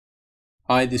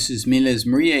Hi, this is Miles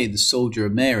Marie, the Soldier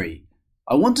of Mary.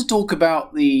 I want to talk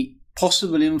about the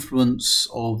possible influence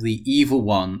of the evil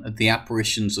one at the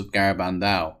apparitions of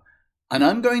Garabandal. And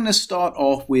I'm going to start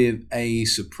off with a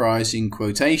surprising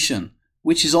quotation,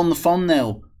 which is on the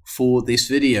thumbnail for this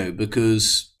video,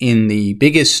 because in the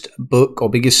biggest book or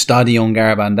biggest study on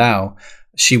Garabandal,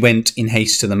 She Went in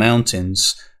Haste to the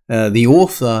Mountains, the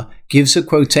author gives a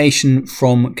quotation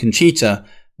from Conchita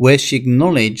where she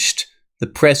acknowledged the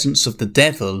presence of the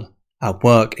devil at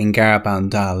work in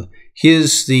Garabandal.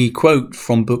 Here's the quote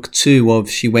from book 2 of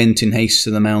She Went in Haste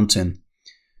to the Mountain.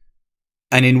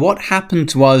 "And in what happened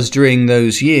to us during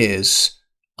those years,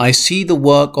 I see the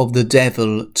work of the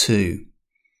devil too.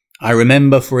 I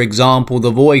remember, for example,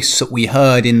 the voice that we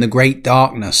heard in the great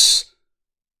darkness,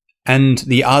 and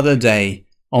the other day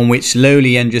on which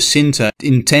Loli and Jacinta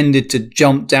intended to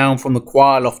jump down from the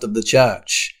choir loft of the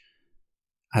church.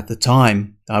 At the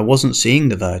time, I wasn't seeing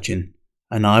the Virgin,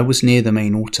 and I was near the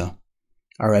main altar.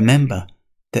 I remember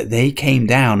that they came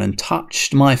down and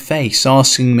touched my face,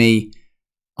 asking me,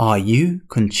 'Are you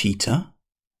Conchita?'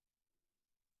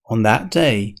 On that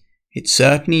day, it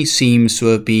certainly seems to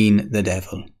have been the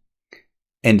devil."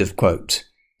 End of quote.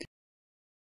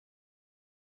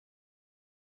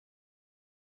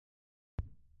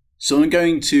 So I'm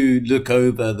going to look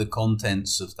over the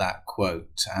contents of that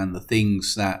quote and the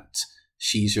things that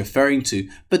she's referring to.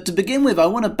 But to begin with, I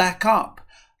want to back up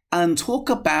and talk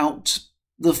about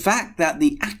the fact that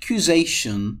the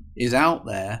accusation is out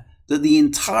there that the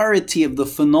entirety of the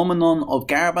phenomenon of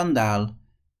Garabandal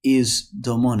is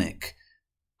demonic.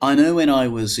 I know when I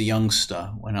was a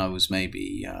youngster, when I was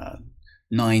maybe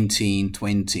 19,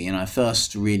 20, and I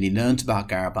first really learned about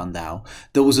Garabandal,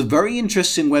 there was a very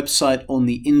interesting website on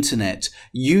the internet,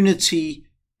 Unity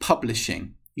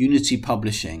Publishing.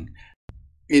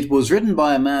 It was written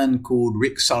by a man called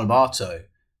Rick Salvato.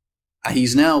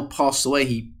 He's now passed away.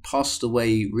 He passed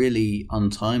away really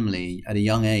untimely at a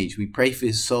young age. We pray for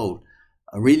his soul.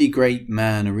 A really great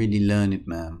man, a really learned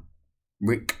man,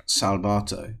 Rick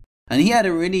Salvato. And he had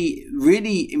a really,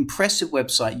 really impressive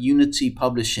website, Unity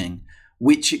Publishing,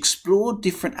 which explored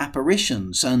different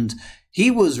apparitions. And he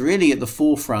was really at the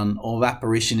forefront of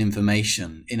apparition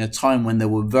information in a time when there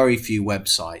were very few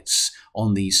websites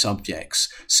on these subjects.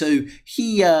 So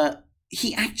he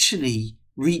actually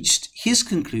reached his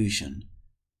conclusion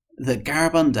that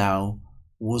Garabandal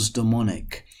was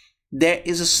demonic. There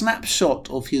is a snapshot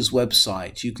of his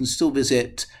website. You can still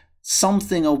visit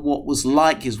something of what was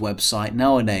like his website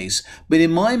nowadays. But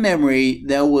in my memory,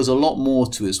 there was a lot more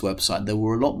to his website. There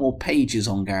were a lot more pages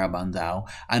on Garabandal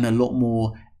and a lot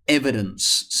more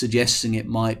evidence suggesting it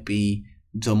might be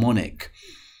demonic.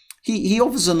 He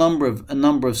offers a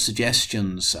number of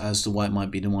suggestions as to why it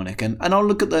might be demonic, and I'll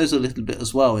look at those a little bit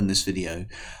as well in this video.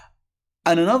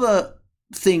 And another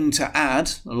thing to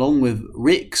add, along with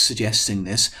Rick suggesting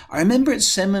this, I remember at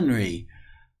seminary,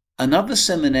 another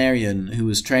seminarian who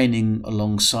was training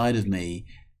alongside of me,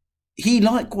 he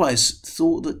likewise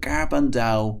thought that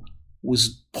Garabandal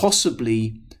was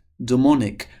possibly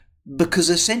demonic, because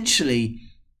essentially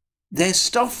there's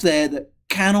stuff there that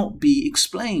cannot be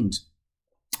explained.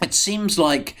 It seems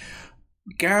like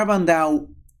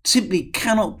Garabandal simply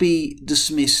cannot be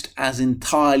dismissed as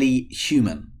entirely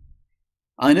human.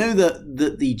 I know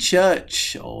that the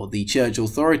church or the church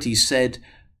authorities said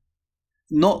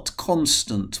not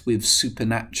constant with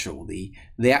supernatural.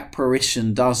 The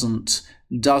apparition doesn't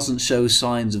show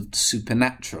signs of the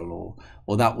supernatural,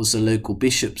 or that was the local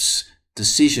bishop's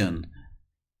decision.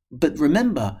 But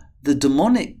remember, the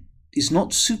demonic is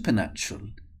not supernatural,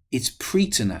 it's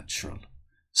preternatural.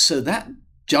 So that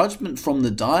judgment from the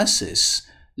diocese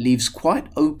leaves quite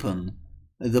open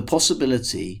the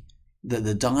possibility that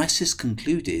the diocese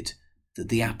concluded that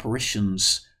the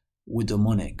apparitions were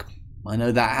demonic. I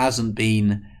know that hasn't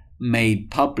been made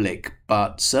public,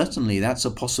 but certainly that's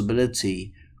a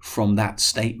possibility from that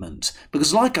statement.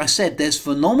 Because like I said, there's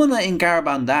phenomena in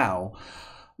Garabandal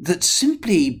that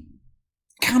simply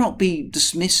cannot be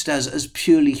dismissed as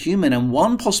purely human. And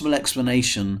one possible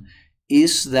explanation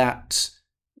is that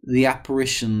the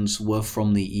apparitions were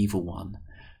from the evil one.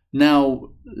 Now,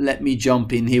 let me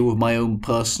jump in here with my own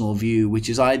personal view, which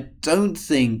is I don't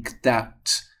think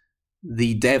that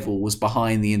the devil was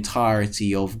behind the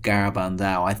entirety of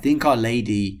Garabandal. I think Our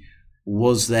Lady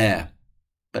was there.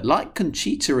 But like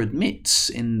Conchita admits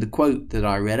in the quote that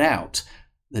I read out,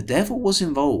 the devil was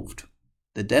involved.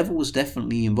 The devil was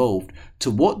definitely involved. To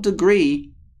what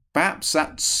degree? Perhaps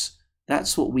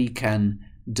that's what we can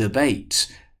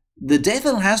debate. The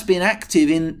devil has been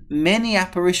active in many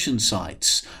apparition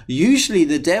sites. Usually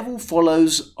the devil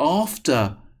follows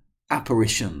after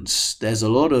apparitions. There's a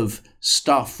lot of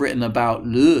stuff written about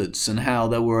Lourdes and how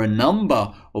there were a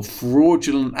number of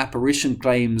fraudulent apparition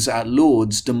claims at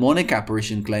Lourdes, demonic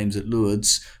apparition claims at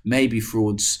Lourdes, maybe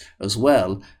frauds as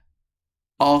well,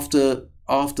 after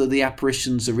the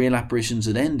apparitions, the real apparitions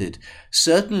had ended.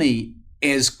 Certainly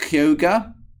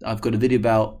Ezquioga, I've got a video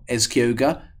about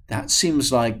Ezquioga, that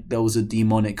seems like there was a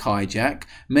demonic hijack.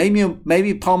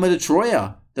 Maybe Palma de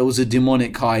Troya, there was a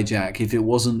demonic hijack, if it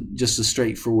wasn't just a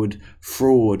straightforward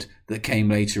fraud that came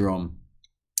later on.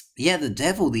 Yeah, the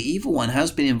devil, the evil one,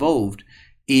 has been involved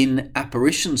in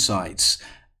apparition sites.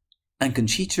 And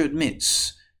Conchita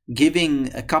admits, giving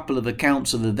a couple of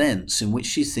accounts of events in which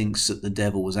she thinks that the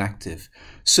devil was active.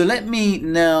 So let me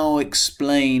now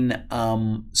explain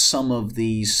some of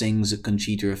these things that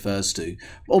Conchita refers to.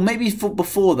 Or maybe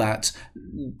before that,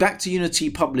 back to Unity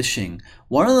Publishing.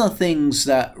 One of the things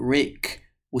that Rick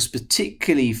was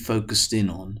particularly focused in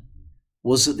on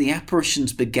was that the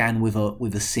apparitions began with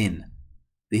a sin,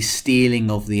 the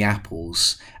stealing of the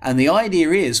apples. And the idea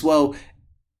is, well,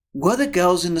 were the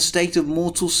girls in the state of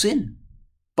mortal sin?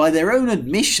 By their own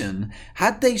admission,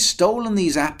 had they stolen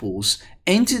these apples,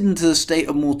 entered into the state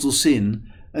of mortal sin,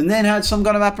 and then had some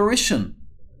kind of apparition?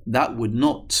 That would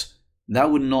not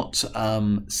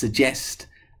suggest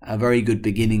a very good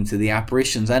beginning to the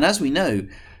apparitions. And as we know,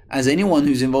 as anyone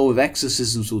who's involved with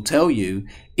exorcisms will tell you,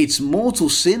 it's mortal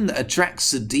sin that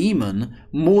attracts the demon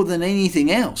more than anything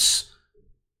else.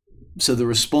 So the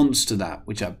response to that,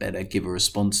 which I better give a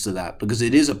response to that, because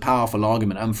it is a powerful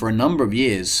argument, and for a number of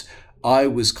years I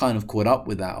was kind of caught up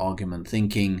with that argument,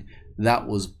 thinking that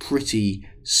was a pretty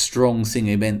strong thing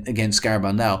against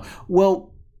Garabandal.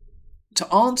 Well, to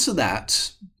answer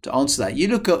that, you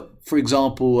look at, for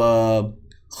example,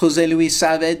 José Luis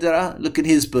Saavedra. Look at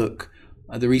his book,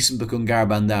 the recent book on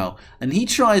Garabandal, and he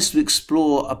tries to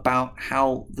explore about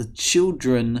how the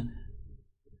children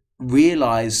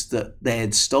realized that they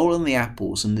had stolen the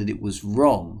apples and that it was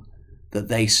wrong, that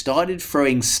they started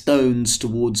throwing stones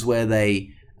towards where they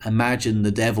imagined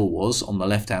the devil was on the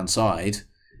left-hand side,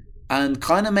 and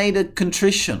kind of made a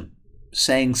contrition,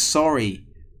 saying sorry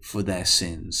for their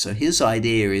sins. So his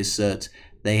idea is that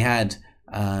they had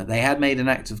made an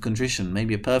act of contrition,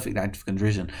 maybe a perfect act of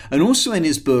contrition. And also in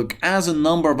his book, as a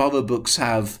number of other books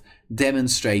have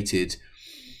demonstrated,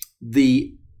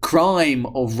 the crime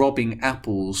of robbing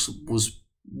apples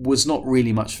was not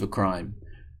really much of a crime.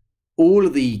 All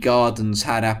of the gardens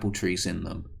had apple trees in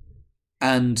them.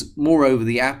 And moreover,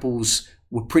 the apples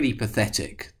were pretty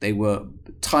pathetic. They were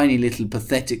tiny little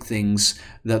pathetic things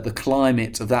that the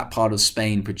climate of that part of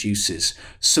Spain produces.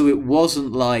 So it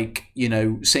wasn't like, you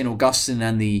know, St. Augustine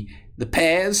and the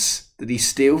pears that he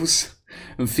steals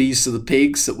and feeds to the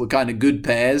pigs that were kind of good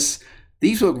pears.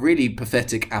 These were really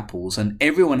pathetic apples, and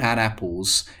everyone had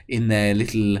apples in their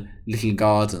little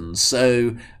gardens.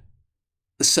 So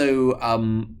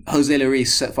José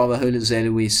Luis, Father José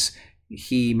Luis,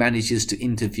 he manages to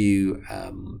interview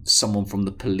someone from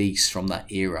the police from that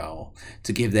era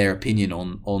to give their opinion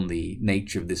on the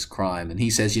nature of this crime. And he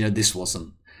says, you know, this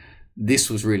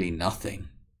was really nothing.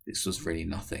 This was really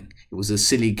nothing. It was a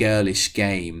silly girlish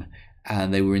game,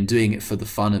 and they were doing it for the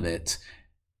fun of it.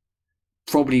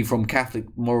 Probably from Catholic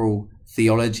moral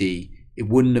theology, it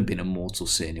wouldn't have been a mortal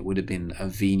sin. It would have been a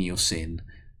venial sin.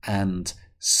 And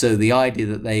so the idea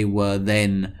that they were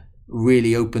then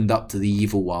really opened up to the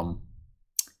evil one,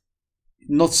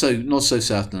 not so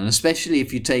certain. And especially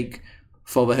if you take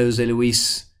Father José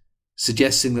Luis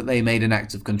suggesting that they made an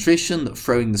act of contrition, that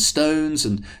throwing the stones,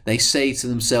 and they say to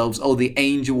themselves, oh, the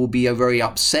angel will be very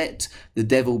upset, the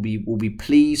devil will be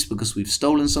pleased because we've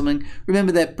stolen something.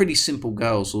 Remember, they're pretty simple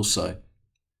girls also.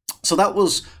 So that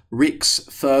was Rick's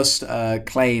first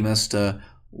claim as to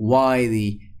why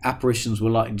the apparitions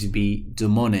were likely to be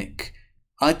demonic.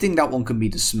 I think that one can be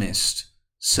dismissed.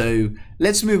 So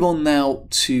let's move on now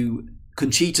to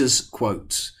Conchita's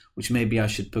quote, which maybe I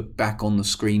should put back on the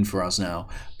screen for us now,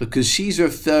 because she's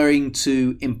referring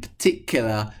to, in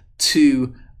particular,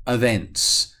 two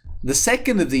events. The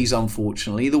second of these,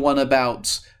 unfortunately, the one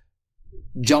about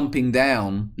jumping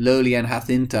down, Loli and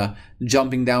Jacinta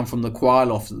jumping down from the choir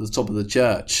loft at the top of the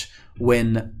church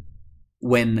when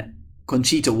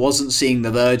Conchita wasn't seeing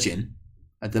the Virgin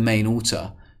at the main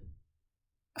altar,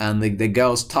 and the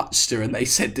girls touched her and they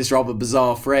said this rather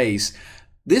bizarre phrase.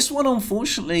 This one,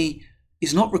 unfortunately,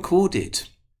 is not recorded.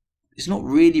 It's not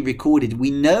really recorded. We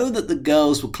know that the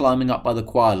girls were climbing up by the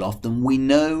choir loft, and we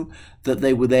know that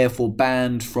they were therefore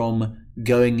banned from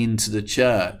going into the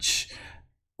church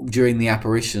during the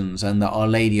apparitions, and that Our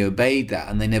Lady obeyed that,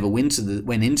 and they never went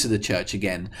into the church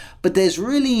again. But this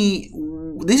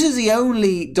is the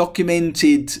only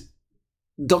documented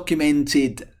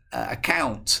documented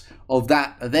account of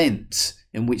that event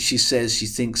in which she says she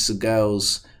thinks the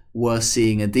girls were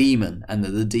seeing a demon and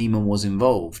that the demon was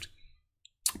involved.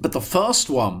 But the first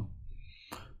one,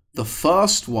 the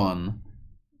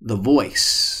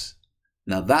voice,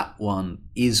 now that one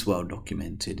is well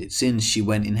documented. It's in She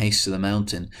Went in Haste to the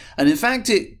Mountain. And in fact,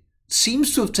 it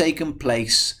seems to have taken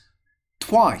place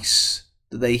twice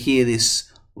that they hear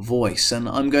this voice. And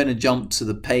I'm going to jump to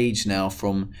the page now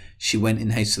from She Went in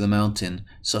Haste to the Mountain.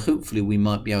 So hopefully we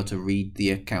might be able to read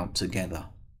the account together.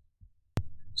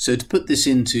 So to put this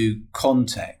into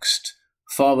context,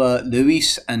 Father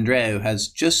Luis Andreu has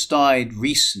just died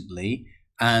recently,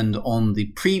 and on the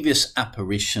previous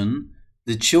apparition,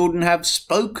 the children have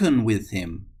spoken with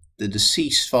him. The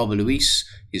deceased Father Luis,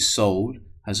 his soul,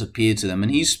 has appeared to them,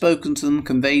 and he's spoken to them,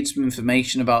 conveyed some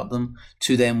information about them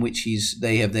to them, which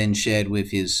they have then shared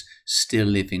with his still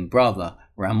living brother,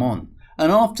 Ramon.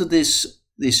 And after this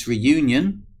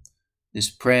reunion,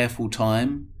 this prayerful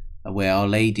time, where Our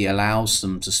Lady allows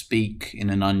them to speak in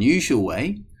an unusual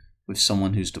way with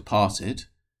someone who's departed,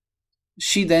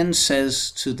 she then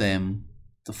says to them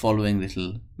the following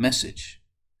little message,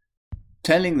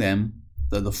 telling them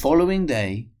that the following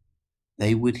day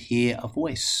they would hear a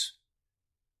voice,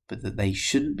 but that they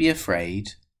shouldn't be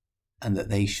afraid and that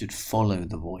they should follow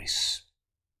the voice.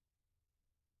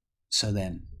 So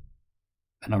then,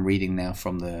 and I'm reading now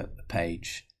from the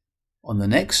page, on the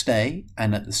next day,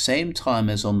 and at the same time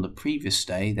as on the previous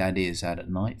day, that is, at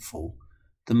nightfall,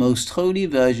 the Most Holy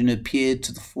Virgin appeared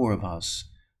to the four of us,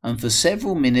 and for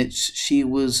several minutes she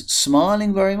was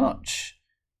smiling very much,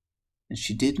 and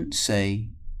she didn't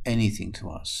say anything to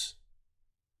us.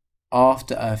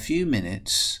 After a few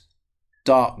minutes,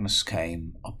 darkness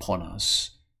came upon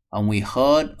us, and we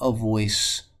heard a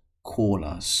voice call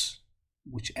us,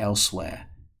 which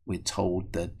elsewhere we're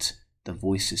told that the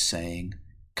voice is saying,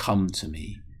 "Come to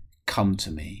me, come to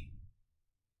me."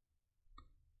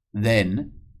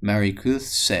 Then Maricruz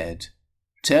said,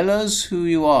 "Tell us who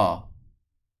you are.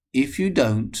 If you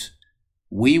don't,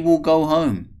 we will go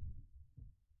home."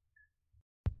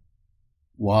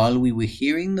 While we were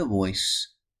hearing the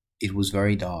voice, it was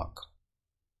very dark,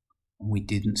 and we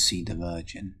didn't see the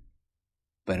Virgin.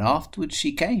 But afterwards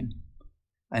she came,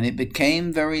 and it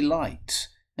became very light,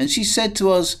 and she said to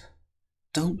us,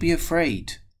 "Don't be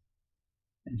afraid."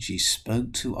 And she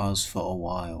spoke to us for a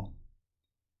while.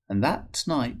 And that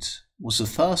night was the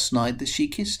first night that she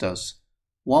kissed us,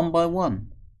 one by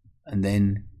one, and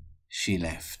then she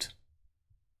left.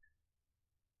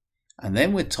 And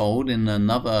then we're told in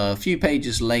a few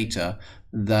pages later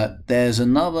that there's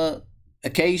another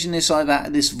occasion.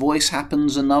 This voice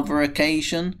happens another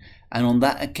occasion, and on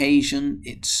that occasion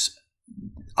it's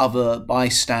other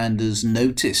bystanders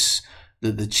notice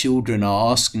that the children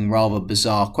are asking rather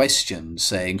bizarre questions,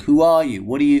 saying, "Who are you?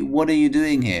 What are you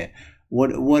doing here?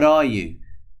 What are you?"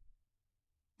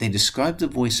 They describe the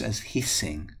voice as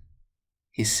hissing.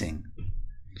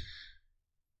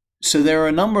 So there are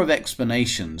a number of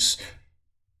explanations.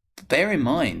 Bear in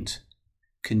mind,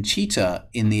 Conchita,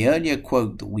 in the earlier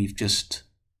quote that we've just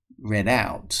read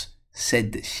out,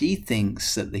 said that she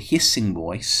thinks that the hissing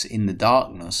voice in the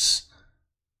darkness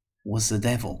was the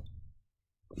devil.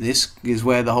 This is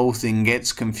where the whole thing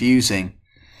gets confusing,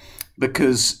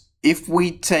 because if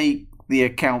we take the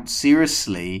account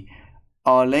seriously,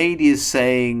 Our Lady is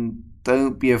saying,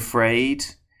 "Don't be afraid."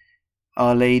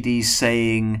 Our Lady's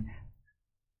saying,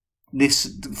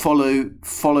 "This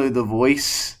follow the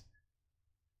voice."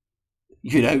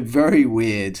 Very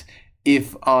weird.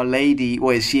 If Our Lady,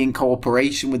 is she in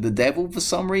cooperation with the devil for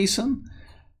some reason?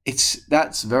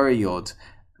 That's very odd.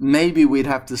 Maybe we'd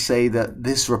have to say that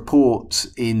this report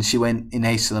in She Went in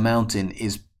Haste to the Mountain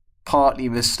is partly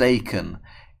mistaken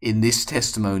in this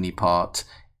testimony part,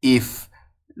 if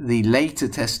the later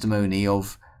testimony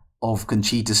of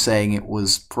Conchita saying it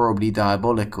was probably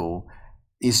diabolical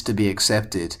is to be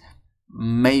accepted.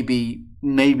 Maybe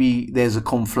there's a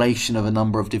conflation of a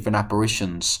number of different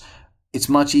apparitions. It's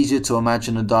much easier to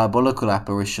imagine a diabolical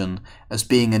apparition as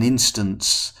being an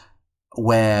instance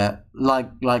where,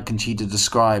 like Conchita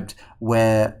described,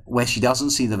 where she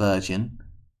doesn't see the Virgin,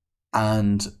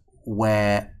 and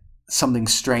where something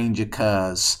strange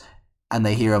occurs and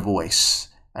they hear a voice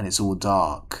and it's all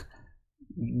dark.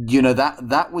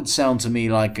 That would sound to me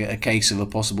like a case of a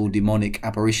possible demonic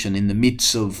apparition in the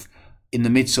midst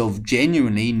of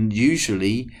genuinely,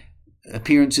 usually,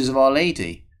 appearances of Our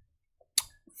Lady.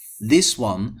 This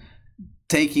one,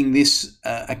 taking this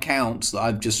account that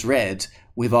I've just read,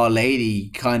 with Our Lady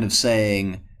kind of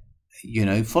saying,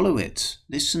 follow it,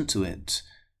 listen to it,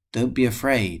 don't be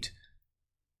afraid,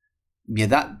 yeah,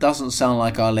 that doesn't sound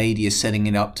like Our Lady is setting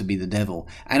it up to be the devil.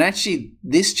 And actually,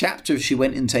 this chapter, if she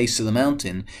went in Taste of the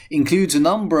Mountain, includes a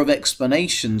number of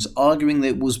explanations arguing that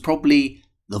it was probably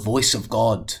the voice of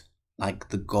God, like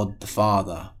the God the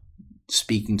Father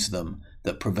speaking to them,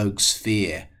 that provokes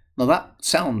fear. Now that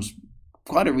sounds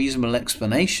quite a reasonable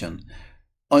explanation.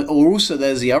 Or also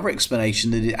there's the other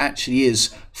explanation that it actually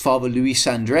is Father Luis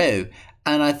Andreu.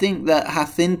 And I think that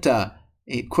Jacinta,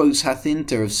 it quotes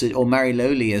Jacinta or Mary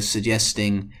Lowly as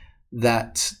suggesting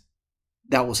that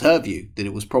that was her view, that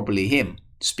it was probably him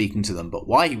speaking to them. But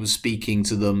why he was speaking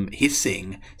to them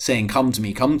hissing, saying, come to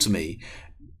me,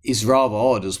 is rather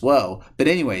odd as well. But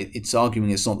anyway, it's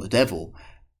arguing it's not the devil.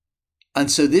 And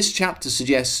so this chapter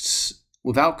suggests,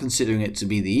 without considering it to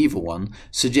be the evil one,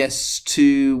 suggests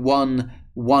to one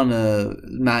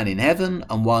man in heaven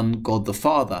and one God the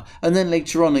Father. And then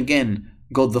later on again,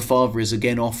 God the Father is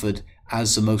again offered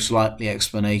as the most likely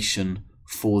explanation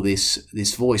for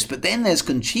this voice. But then there's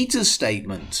Conchita's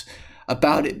statement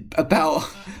about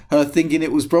her thinking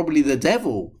it was probably the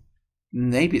devil.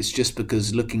 Maybe it's just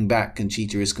because looking back,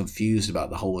 Conchita is confused about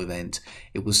the whole event.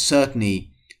 It was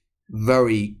certainly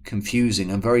very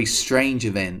confusing and very strange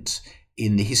event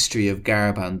in the history of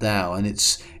Garabandal, and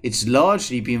it's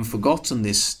largely been forgotten,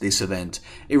 this event.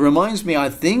 It reminds me, I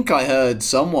think I heard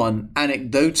someone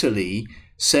anecdotally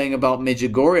saying about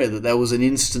Medjugorje that there was an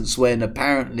instance when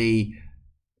apparently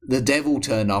the devil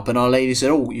turned up and Our Lady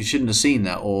said, oh, you shouldn't have seen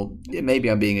that, or maybe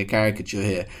I'm being a caricature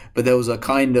here, but there was a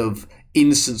kind of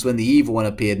instance when the evil one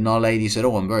appeared and Our Lady said,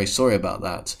 oh, I'm very sorry about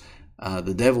that,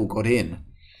 the devil got in.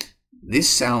 This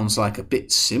sounds like a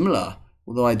bit similar,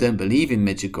 although I don't believe in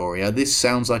Medjugorje. This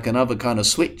sounds like another kind of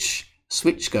switch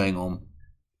going on.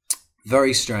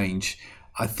 Very strange.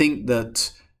 I think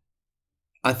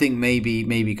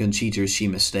maybe Conchita, is she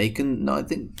mistaken? No, I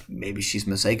think maybe she's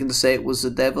mistaken to say it was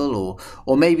the devil,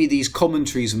 or maybe these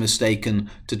commentaries are mistaken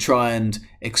to try and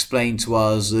explain to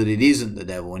us that it isn't the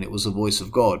devil and it was the voice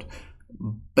of God.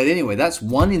 But anyway, that's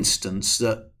one instance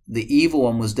that the evil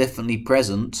one was definitely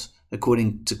present,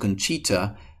 according to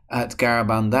Conchita, at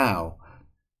Garabandal.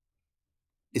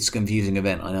 It's a confusing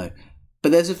event, I know.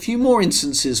 But there's a few more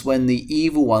instances when the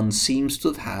evil one seems to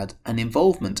have had an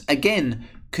involvement. Again,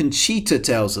 Conchita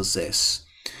tells us this.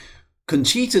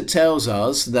 Conchita tells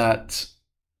us that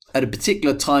at a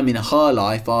particular time in her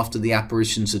life, after the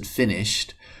apparitions had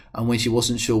finished, and when she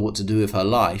wasn't sure what to do with her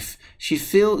life, she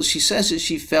says that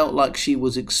she felt like she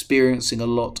was experiencing a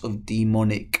lot of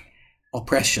demonic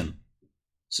oppression.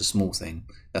 It's a small thing.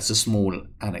 That's a small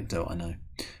anecdote, I know.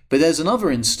 But there's another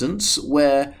instance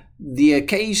where the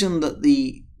occasion that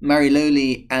the Mary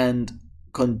Lowly and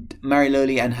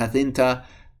Jacinta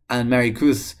and Mary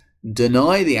Cruz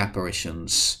deny the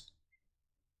apparitions,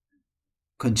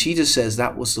 Conchita says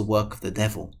that was the work of the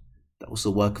devil. That was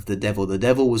the work of the devil. The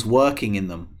devil was working in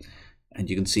them. And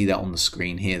you can see that on the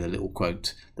screen here, the little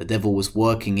quote. The devil was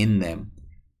working in them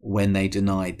when they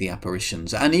denied the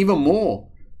apparitions. And even more,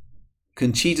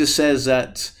 Conchita says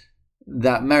that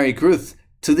Mary Cruz,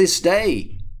 to this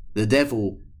day, the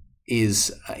devil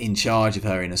is in charge of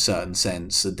her in a certain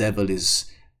sense. The devil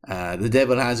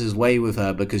has his way with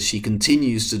her because she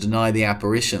continues to deny the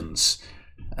apparitions,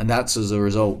 and that's as a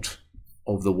result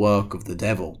of the work of the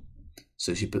devil.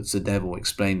 So she puts the devil,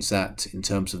 explains that in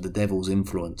terms of the devil's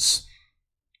influence.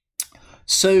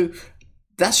 So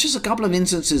that's just a couple of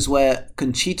instances where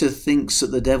Conchita thinks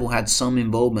that the devil had some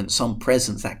involvement, some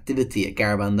presence, activity at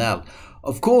Garabandal.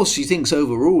 Of course, she thinks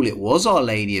overall it was Our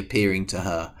Lady appearing to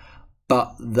her,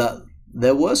 but that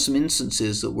there were some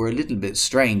instances that were a little bit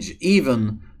strange.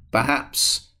 Even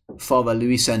perhaps Father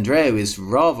Luis Andreu is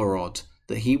rather odd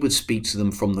that he would speak to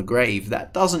them from the grave.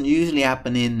 That doesn't usually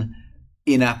happen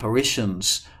in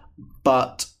apparitions,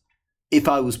 but if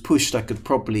I was pushed, I could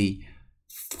probably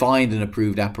find an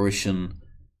approved apparition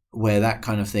where that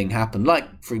kind of thing happened.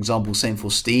 Like, for example, Saint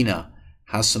Faustina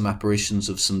has some apparitions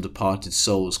of some departed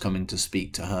souls coming to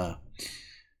speak to her.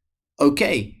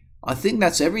 Okay, I think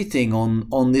that's everything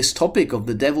on this topic of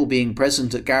the devil being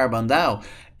present at Garabandal.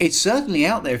 It's certainly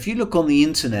out there. If you look on the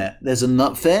internet, there's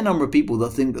a fair number of people that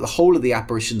think that the whole of the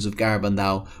apparitions of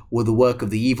Garabandal were the work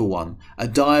of the evil one, a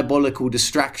diabolical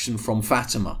distraction from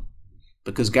Fatima.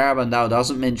 Because Garabandal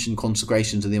doesn't mention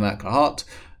consecration to the Immaculate Heart,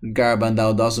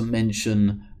 Garabandal doesn't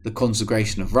mention the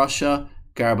consecration of Russia,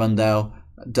 Garabandal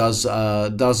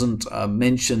doesn't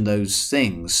mention those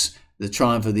things. The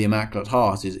triumph of the Immaculate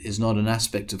Heart is not an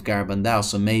aspect of Garabandal,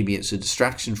 so maybe it's a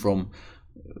distraction from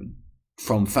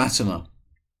Fatima.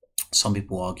 Some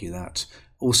people argue that.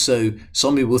 Also,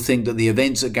 some people think that the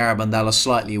events at Garabandal are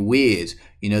slightly weird.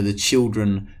 You know, the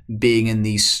children being in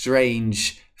these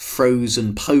strange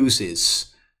frozen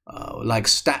poses. like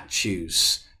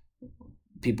statues.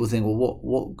 People think, well,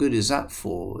 what good is that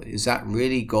for? Is that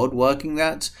really God working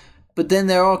that? But then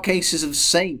there are cases of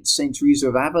saints. Saint Teresa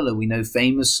of Avila, we know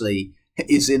famously,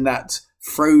 is in that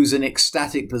frozen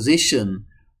ecstatic position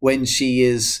when she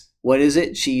is, what is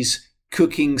it? She's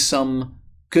frying some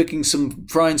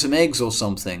eggs or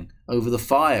something over the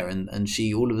fire, and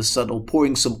she all of a sudden, or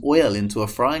pouring some oil into a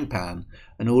frying pan,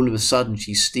 and all of a sudden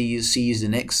she seized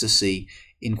in ecstasy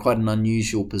in quite an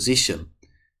unusual position.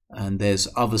 And there's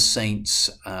other saints,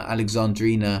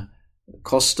 Alexandrina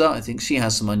Costa, I think she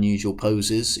has some unusual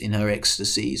poses in her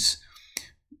ecstasies.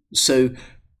 So,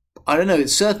 I don't know,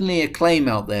 it's certainly a claim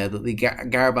out there that the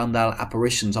Garabandal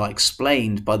apparitions are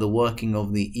explained by the working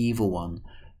of the evil one.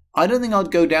 I don't think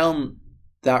I'd go down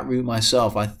that route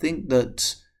myself. I think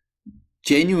that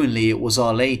genuinely it was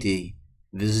Our Lady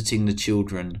visiting the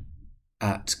children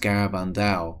at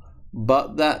Garabandal,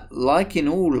 but that, like in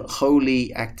all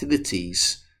holy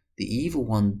activities, the evil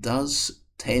one does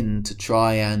tend to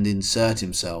try and insert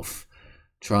himself,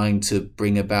 trying to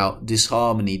bring about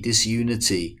disharmony,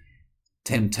 disunity,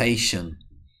 temptation.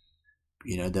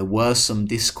 You know, there were some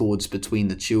discords between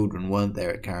the children, weren't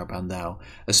there, at Garabandal,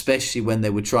 especially when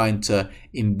they were trying to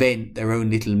invent their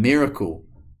own little miracle.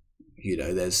 You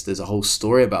know, there's a whole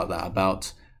story about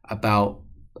that,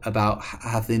 about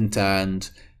Jacinta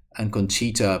and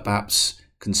Conchita perhaps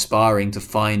conspiring to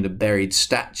find a buried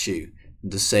statue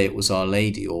and to say it was Our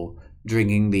Lady, or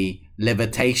drinking the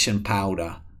levitation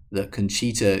powder that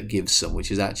Conchita gives them,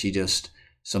 which is actually just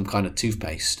some kind of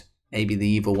toothpaste. Maybe the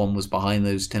evil one was behind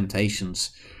those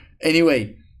temptations.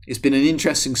 Anyway, it's been an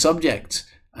interesting subject,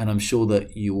 and I'm sure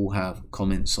that you all have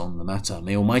comments on the matter.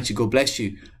 May Almighty God bless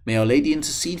you. May Our Lady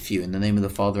intercede for you, in the name of the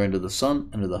Father, and of the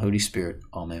Son, and of the Holy Spirit.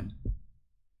 Amen.